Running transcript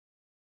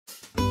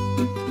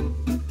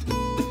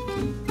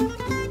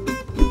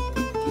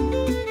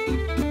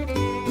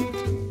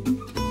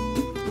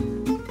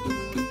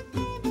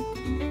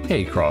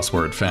Hey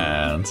crossword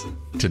fans!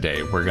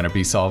 Today we're going to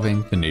be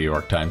solving the New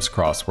York Times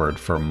crossword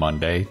for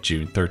Monday,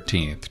 June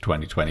 13th,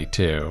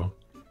 2022.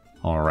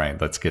 Alright,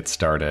 let's get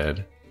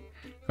started.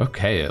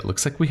 Okay, it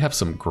looks like we have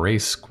some gray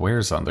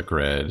squares on the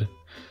grid.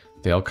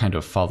 They all kind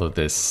of follow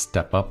this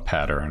step-up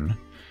pattern.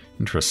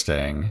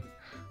 Interesting.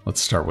 Let's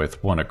start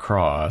with one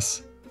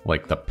across,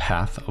 like the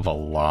path of a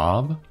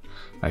lob.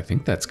 I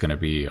think that's going to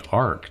be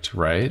arced,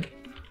 right?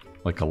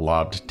 Like a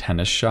lobbed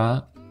tennis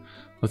shot.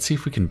 Let's see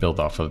if we can build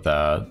off of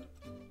that.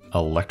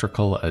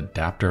 Electrical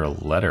adapter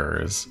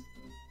letters.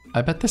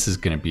 I bet this is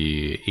going to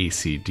be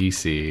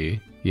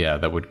AC/DC. Yeah,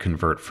 that would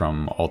convert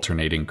from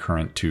alternating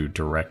current to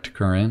direct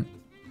current.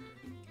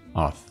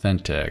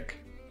 Authentic.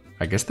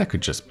 I guess that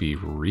could just be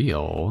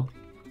real.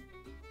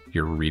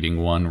 You're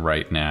reading one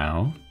right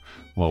now.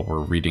 Well, we're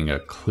reading a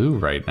clue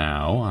right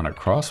now on a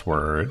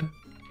crossword.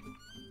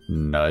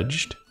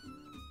 Nudged.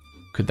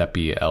 Could that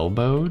be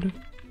elbowed?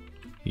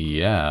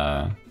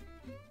 Yeah.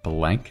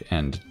 Blank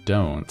and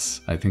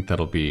don'ts. I think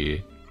that'll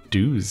be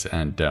do's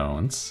and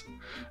don'ts.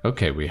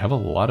 Okay, we have a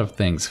lot of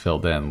things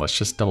filled in. Let's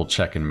just double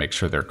check and make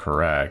sure they're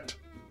correct.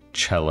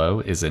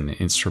 Cello is an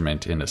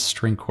instrument in a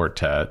string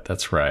quartet.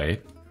 That's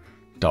right.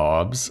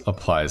 Daubs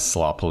applies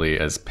sloppily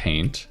as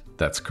paint.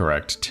 That's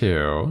correct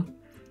too.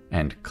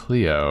 And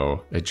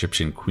Cleo,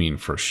 Egyptian queen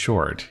for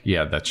short.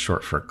 Yeah, that's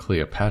short for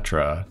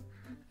Cleopatra.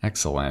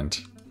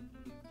 Excellent.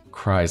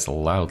 Cries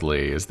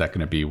loudly. Is that going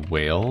to be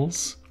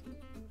whales?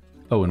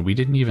 Oh, and we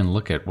didn't even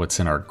look at what's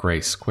in our gray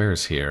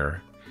squares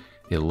here.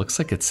 It looks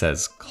like it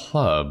says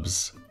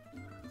clubs.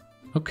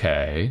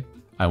 Okay.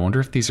 I wonder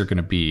if these are going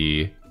to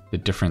be the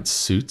different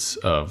suits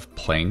of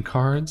playing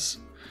cards.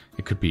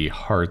 It could be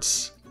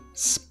hearts,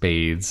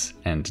 spades,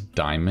 and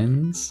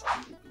diamonds.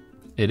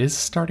 It is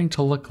starting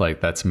to look like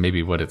that's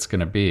maybe what it's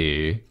going to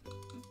be.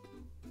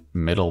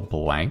 Middle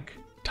blank,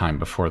 time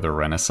before the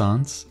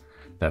Renaissance.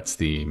 That's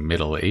the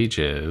Middle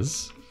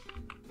Ages.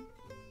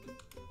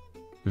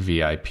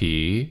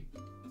 VIP.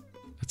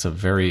 That's a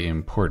very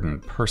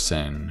important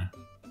person.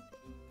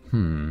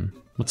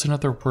 What's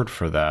another word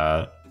for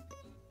that?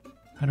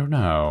 I don't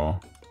know.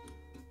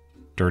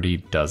 Dirty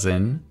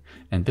dozen?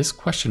 And this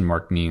question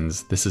mark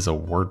means this is a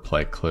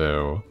wordplay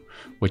clue.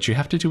 What you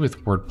have to do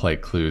with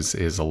wordplay clues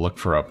is look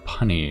for a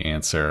punny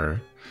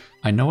answer.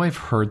 I know I've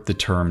heard the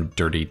term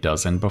dirty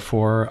dozen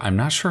before. I'm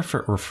not sure if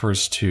it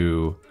refers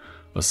to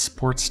a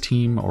sports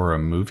team or a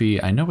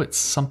movie. I know it's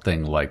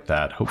something like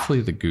that.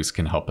 Hopefully the goose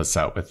can help us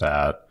out with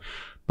that.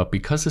 But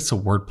because it's a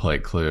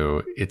wordplay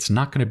clue, it's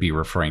not going to be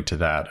referring to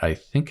that. I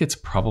think it's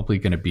probably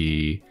going to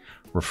be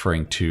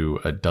referring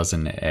to a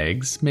dozen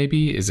eggs,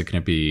 maybe? Is it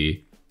going to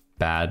be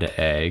bad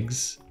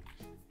eggs?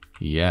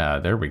 Yeah,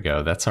 there we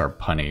go. That's our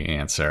punny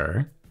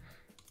answer.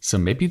 So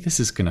maybe this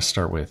is going to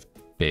start with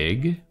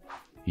big.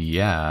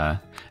 Yeah,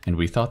 and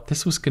we thought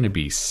this was going to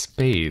be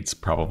spades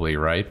probably,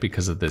 right?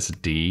 Because of this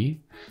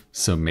D.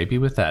 So maybe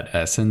with that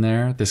S in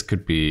there, this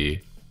could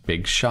be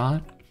big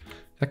shot.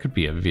 That could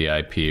be a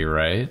VIP,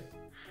 right?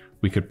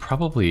 We could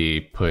probably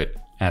put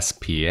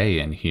SPA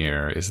in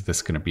here. Is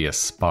this going to be a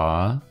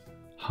spa?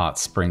 Hot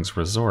Springs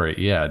Resort.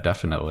 Yeah,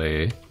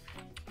 definitely.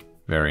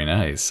 Very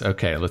nice.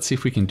 Okay, let's see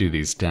if we can do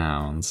these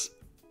downs.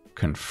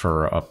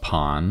 Confer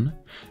upon.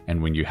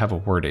 And when you have a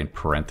word in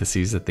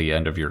parentheses at the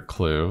end of your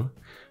clue,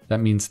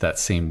 that means that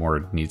same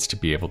word needs to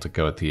be able to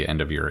go at the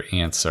end of your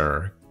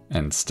answer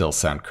and still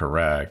sound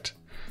correct.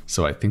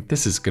 So I think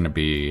this is going to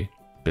be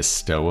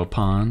bestow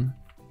upon.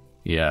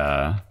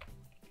 Yeah.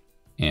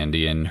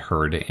 Andean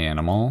herd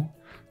animal.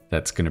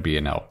 That's going to be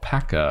an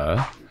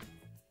alpaca.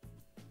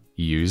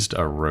 Used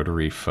a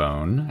rotary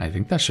phone. I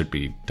think that should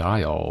be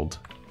dialed.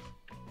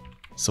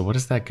 So what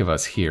does that give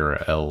us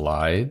here?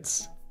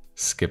 Elides.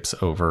 Skips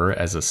over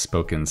as a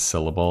spoken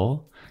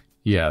syllable.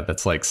 Yeah,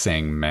 that's like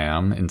saying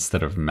ma'am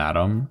instead of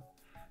madam.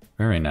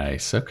 Very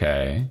nice.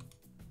 Okay.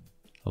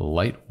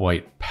 Light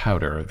white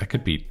powder. That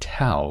could be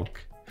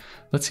talc.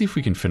 Let's see if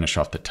we can finish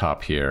off the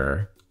top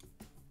here.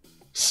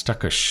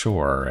 Stuck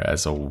ashore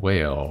as a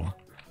whale.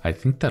 I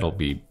think that'll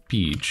be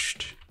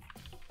beached.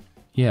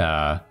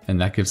 Yeah,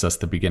 and that gives us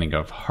the beginning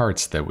of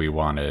hearts that we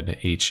wanted.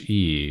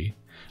 HE.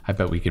 I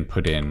bet we can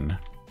put in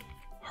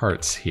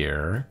hearts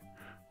here.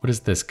 What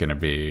is this going to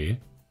be?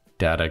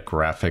 Data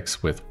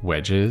graphics with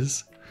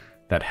wedges?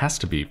 That has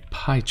to be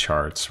pie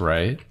charts,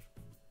 right?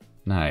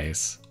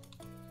 Nice.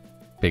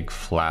 Big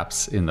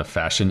flaps in the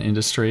fashion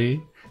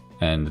industry.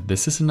 And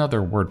this is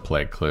another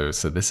wordplay clue,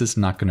 so this is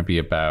not going to be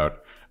about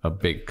a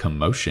big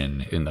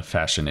commotion in the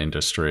fashion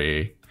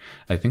industry.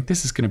 I think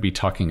this is going to be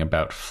talking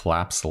about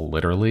flaps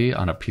literally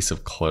on a piece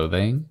of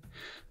clothing.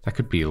 That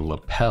could be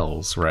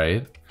lapels,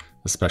 right?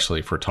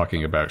 Especially if we're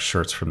talking about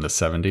shirts from the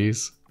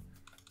 70s.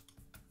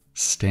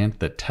 Stand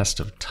the test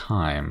of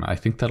time. I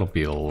think that'll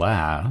be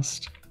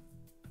last.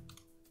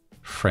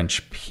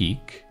 French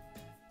peak.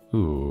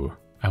 Ooh,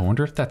 I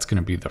wonder if that's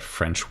going to be the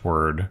French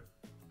word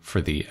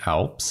for the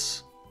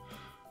Alps.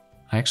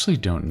 I actually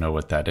don't know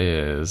what that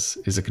is.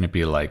 Is it going to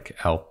be like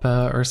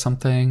Alpa or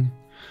something?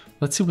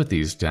 Let's see what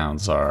these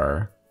downs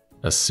are.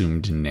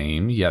 Assumed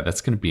name. Yeah,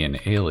 that's going to be an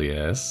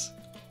alias.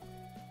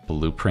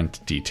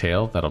 Blueprint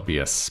detail, that'll be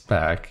a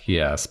spec.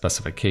 Yeah,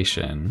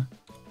 specification.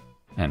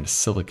 And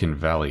Silicon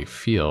Valley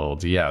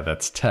Field, yeah,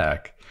 that's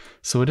tech.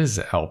 So it is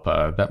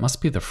ALPA. That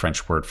must be the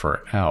French word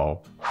for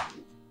ALP.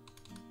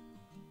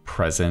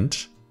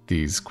 Present.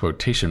 These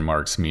quotation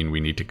marks mean we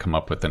need to come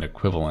up with an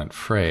equivalent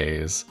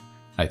phrase.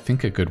 I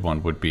think a good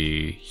one would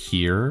be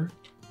here,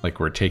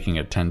 like we're taking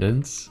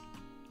attendance.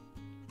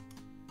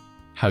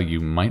 How you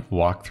might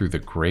walk through the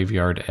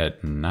graveyard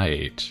at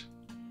night.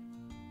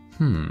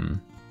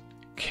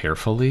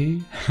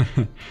 Carefully?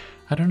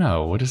 I don't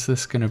know. What is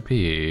this gonna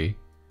be?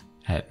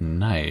 At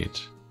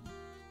night.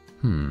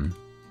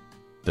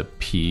 The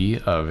P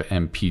of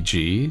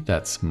MPG,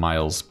 that's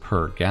miles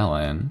per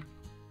gallon.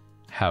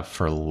 Have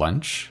for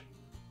lunch.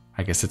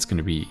 I guess it's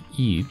gonna be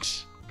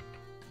eat.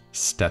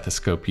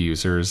 Stethoscope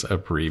users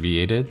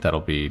abbreviated, that'll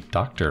be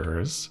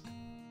doctors.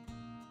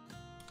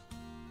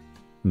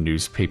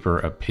 Newspaper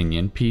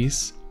opinion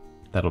piece,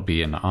 that'll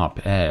be an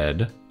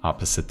op-ed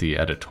opposite the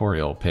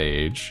editorial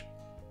page.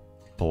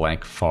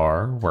 Blank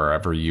far,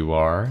 wherever you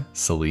are,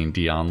 Celine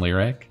Dion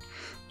lyric.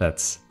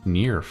 That's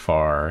near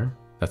far.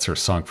 That's her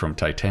song from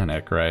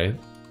Titanic, right?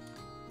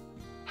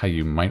 How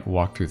you might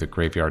walk through the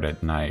graveyard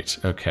at night.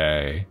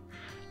 Okay.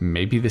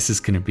 Maybe this is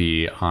gonna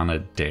be on a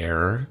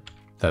dare.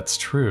 That's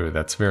true,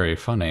 that's very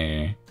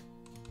funny.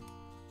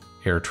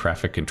 Air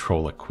traffic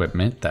control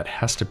equipment, that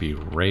has to be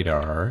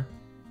radar.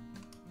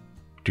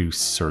 Do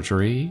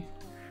surgery?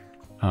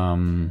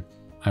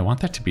 I want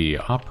that to be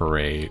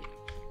operate.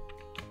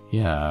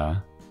 Yeah.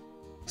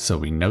 So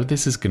we know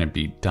this is gonna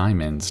be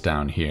diamonds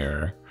down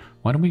here.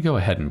 Why don't we go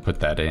ahead and put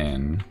that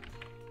in?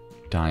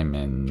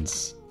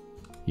 Diamonds.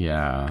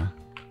 Yeah.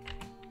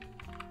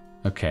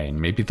 Okay,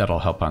 maybe that'll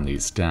help on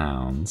these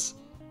downs.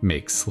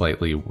 Make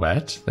slightly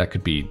wet, that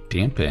could be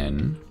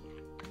dampen.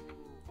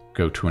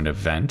 Go to an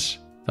event,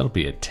 that'll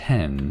be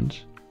attend.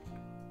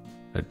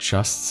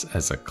 Adjusts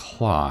as a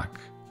clock.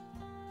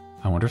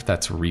 I wonder if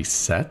that's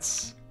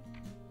resets?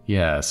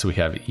 Yeah, so we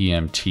have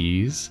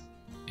EMTs,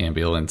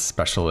 ambulance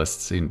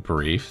specialists in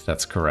brief,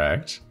 that's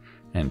correct.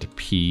 And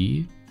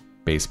P,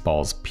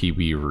 baseball's Pee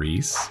Wee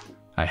Reese.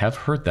 I have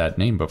heard that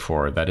name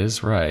before, that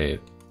is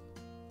right.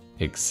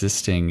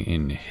 Existing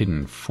in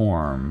hidden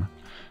form.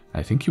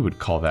 I think you would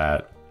call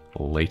that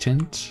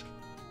latent?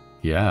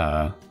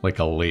 Yeah, like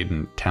a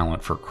latent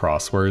talent for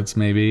crosswords,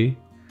 maybe?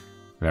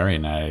 Very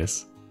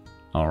nice.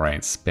 All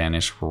right,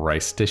 Spanish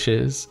rice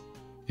dishes.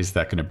 Is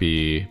that going to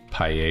be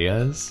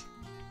paellas?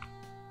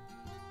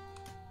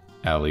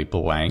 Alley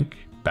blank,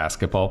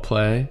 basketball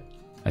play.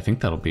 I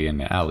think that'll be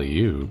an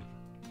alley-oop.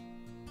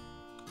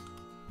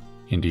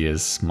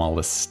 India's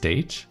smallest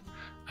state.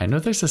 I know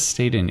there's a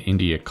state in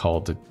India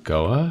called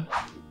Goa.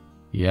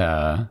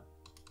 Yeah.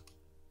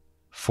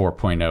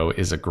 4.0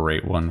 is a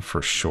great one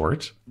for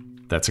short.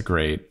 That's a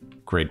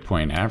great grade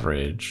point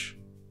average.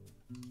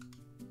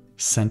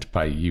 Sent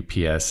by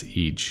UPS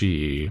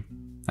EG.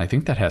 I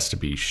think that has to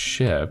be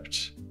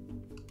shipped.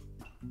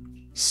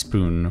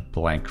 Spoon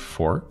blank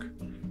fork.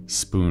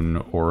 Spoon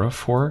or a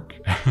fork,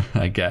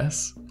 I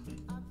guess.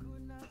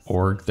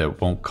 Org that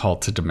won't call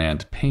to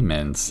demand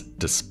payments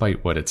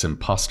despite what its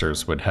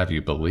imposters would have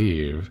you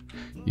believe.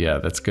 Yeah,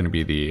 that's going to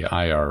be the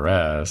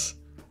IRS.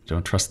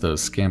 Don't trust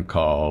those scam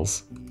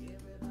calls.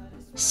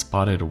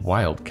 Spotted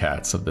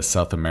wildcats of the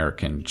South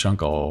American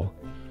jungle.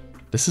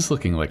 This is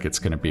looking like it's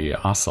going to be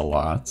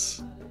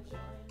ocelots.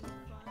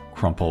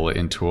 Crumple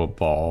into a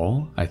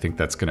ball. I think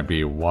that's going to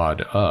be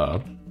wad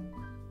up.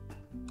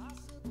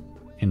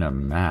 In a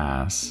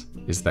mass.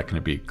 Is that going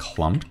to be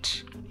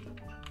clumped?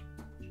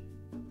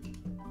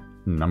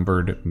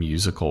 Numbered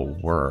musical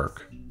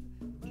work.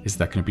 Is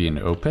that going to be an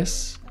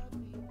opus?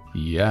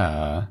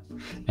 Yeah.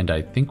 And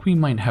I think we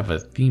might have a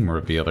theme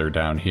revealer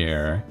down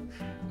here.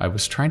 I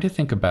was trying to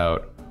think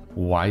about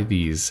why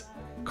these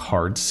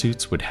card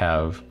suits would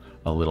have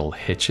a little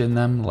hitch in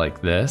them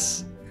like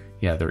this.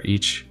 Yeah, they're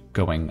each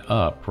going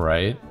up,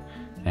 right?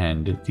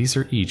 And these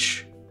are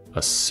each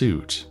a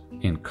suit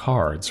in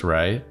cards,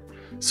 right?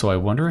 So I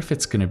wonder if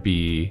it's going to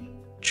be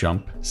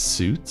jump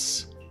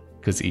suits,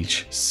 because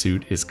each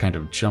suit is kind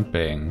of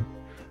jumping.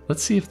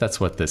 Let's see if that's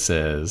what this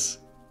is.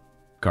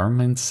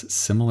 Garments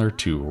similar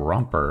to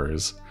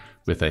rompers,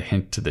 with a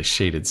hint to the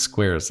shaded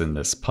squares in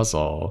this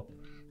puzzle.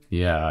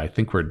 Yeah, I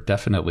think we're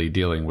definitely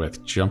dealing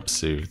with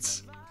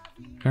jumpsuits.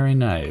 Very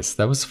nice,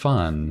 that was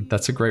fun.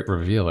 That's a great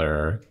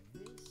revealer.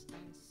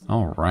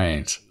 All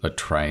right, a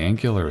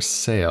triangular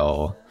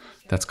sail.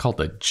 That's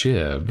called a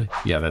jib.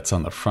 Yeah, that's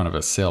on the front of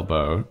a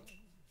sailboat.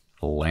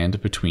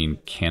 Land between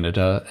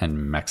Canada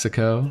and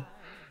Mexico.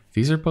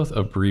 These are both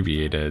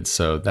abbreviated,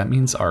 so that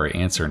means our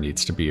answer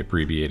needs to be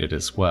abbreviated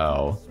as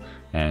well.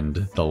 And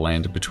the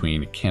land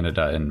between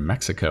Canada and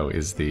Mexico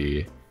is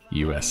the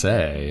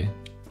USA.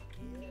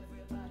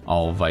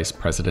 All vice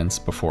presidents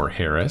before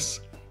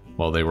Harris.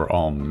 Well, they were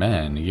all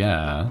men,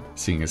 yeah,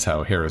 seeing as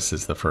how Harris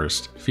is the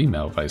first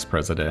female vice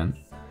president.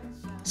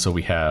 So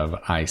we have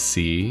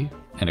IC,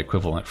 an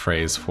equivalent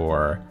phrase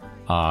for,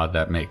 ah,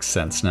 that makes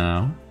sense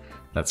now.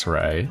 That's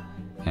right.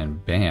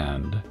 And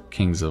band,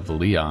 Kings of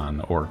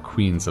Leon or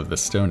Queens of the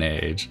Stone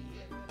Age.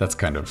 That's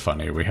kind of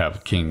funny. We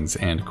have kings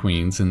and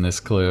queens in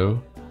this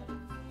clue.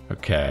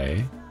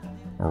 Okay.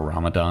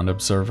 Ramadan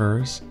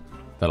observers.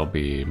 That'll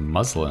be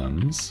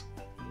Muslims.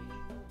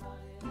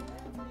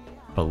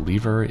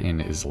 Believer in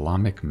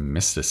Islamic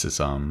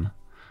mysticism.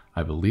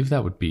 I believe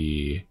that would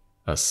be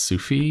a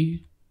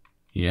Sufi.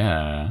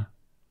 Yeah.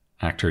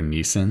 Actor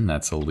Neeson,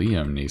 that's a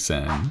Liam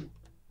Neeson.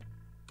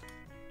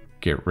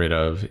 Get rid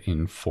of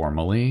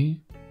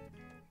informally.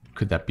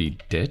 Could that be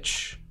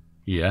ditch?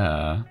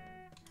 Yeah.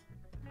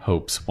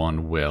 Hopes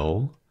one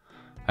will.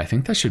 I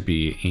think that should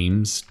be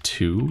aims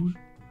to.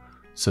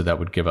 So that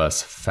would give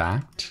us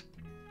fact.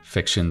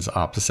 Fiction's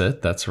opposite,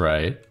 that's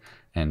right.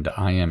 And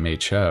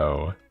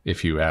IMHO,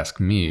 if you ask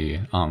me,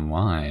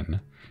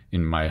 online.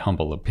 In my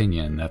humble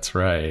opinion, that's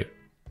right.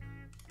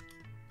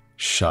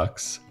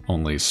 Shucks,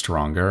 only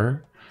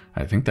stronger.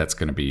 I think that's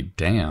going to be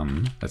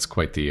damn. That's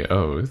quite the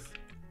oath.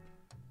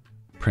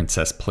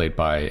 Princess played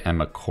by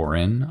Emma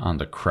Corrin on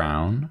The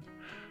Crown.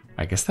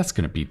 I guess that's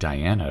going to be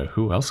Diana.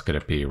 Who else could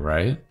it be,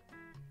 right?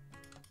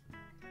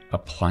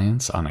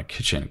 Appliance on a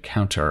kitchen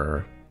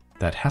counter.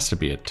 That has to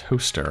be a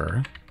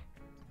toaster.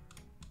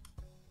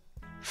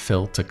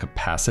 Fill to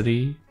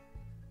capacity.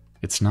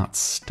 It's not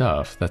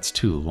stuff. That's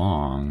too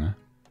long.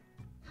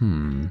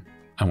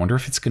 I wonder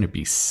if it's going to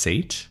be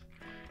sate?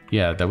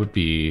 Yeah, that would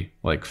be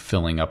like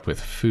filling up with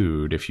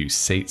food if you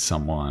sate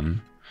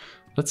someone.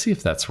 Let's see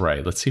if that's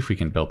right. Let's see if we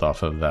can build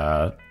off of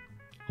that.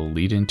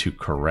 Lead into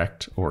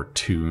correct or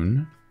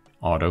tune.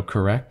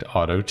 Autocorrect,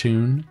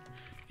 auto-tune.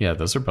 Yeah,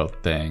 those are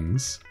both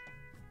things.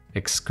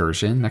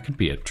 Excursion, that could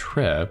be a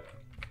trip.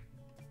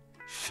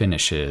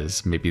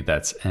 Finishes, maybe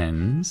that's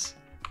ends.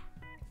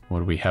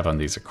 What do we have on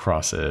these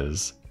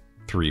acrosses?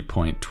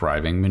 3-point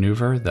driving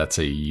maneuver, that's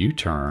a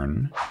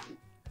U-turn.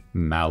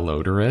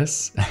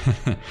 Malodorous,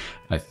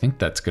 I think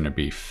that's going to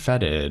be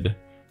fetid.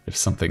 If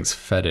something's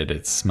fetid,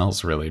 it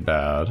smells really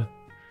bad.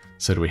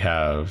 So do we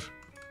have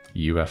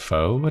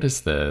UFO? What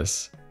is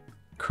this?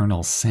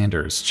 Colonel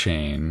Sanders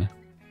chain.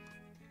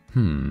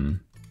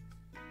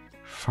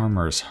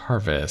 Farmers'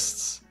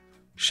 harvests.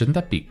 Shouldn't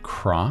that be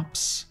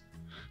crops?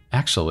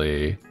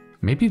 Actually,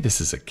 maybe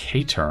this is a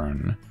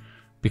K-turn.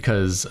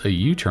 Because a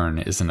U-turn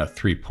isn't a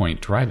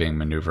 3-point driving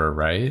maneuver,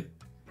 right?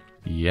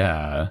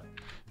 Yeah.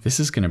 This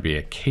is going to be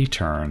a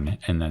K-turn,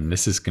 and then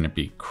this is going to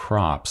be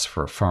crops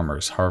for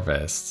farmers'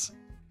 harvests.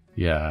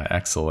 Yeah,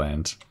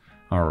 excellent.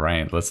 All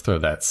right, let's throw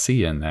that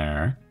C in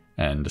there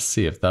and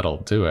see if that'll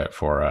do it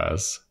for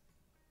us.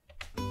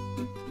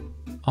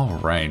 All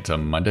right, a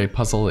Monday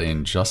puzzle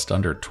in just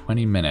under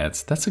 20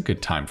 minutes. That's a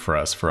good time for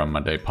us for a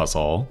Monday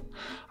puzzle.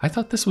 I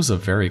thought this was a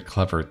very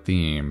clever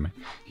theme.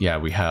 Yeah,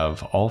 we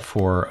have all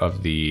 4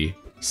 of the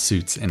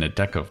suits in a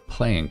deck of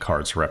playing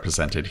cards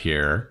represented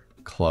here.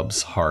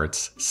 Clubs,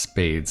 hearts,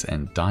 spades,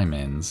 and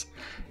diamonds.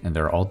 And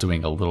they're all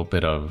doing a little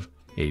bit of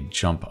a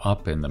jump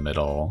up in the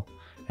middle.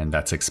 And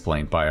that's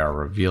explained by our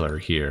revealer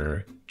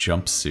here,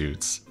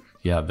 jumpsuits.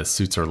 Yeah, the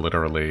suits are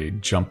literally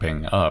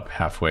jumping up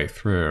halfway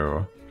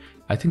through.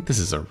 I think this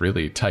is a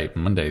really tight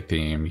Monday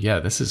theme. Yeah,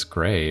 this is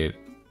great.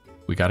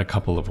 We got a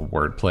couple of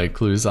wordplay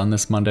clues on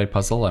this Monday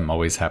puzzle. I'm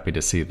always happy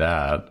to see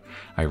that.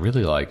 I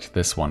really liked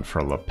this one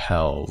for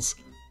lapels.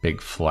 Big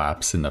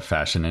flaps in the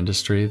fashion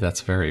industry.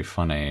 That's very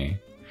funny.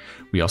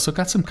 We also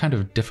got some kind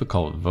of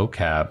difficult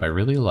vocab. I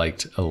really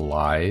liked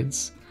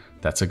elides.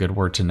 That's a good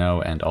word to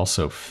know. And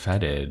also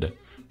fetid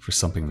for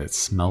something that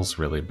smells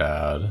really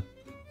bad.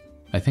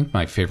 I think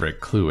my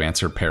favorite clue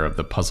answer pair of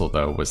the puzzle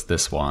though was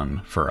this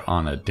one for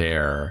on a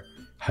dare.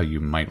 How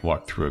you might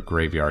walk through a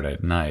graveyard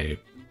at night.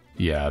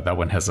 Yeah, that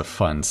one has a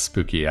fun,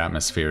 spooky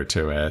atmosphere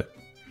to it.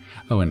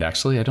 Oh, and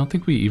actually, I don't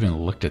think we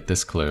even looked at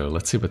this clue.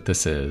 Let's see what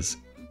this is.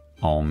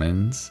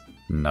 Almonds.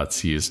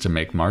 Nuts used to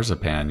make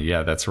marzipan.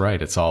 Yeah, that's right.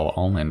 It's all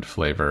almond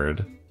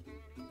flavored.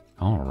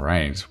 All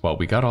right. Well,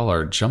 we got all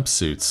our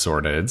jumpsuits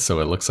sorted, so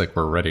it looks like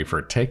we're ready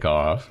for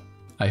takeoff.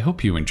 I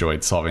hope you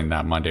enjoyed solving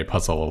that Monday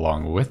puzzle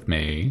along with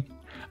me.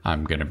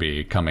 I'm going to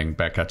be coming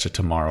back at you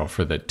tomorrow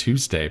for the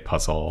Tuesday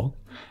puzzle.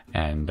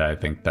 And I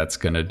think that's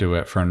going to do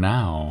it for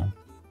now.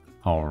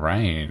 All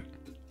right.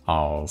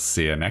 I'll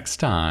see you next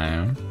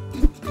time.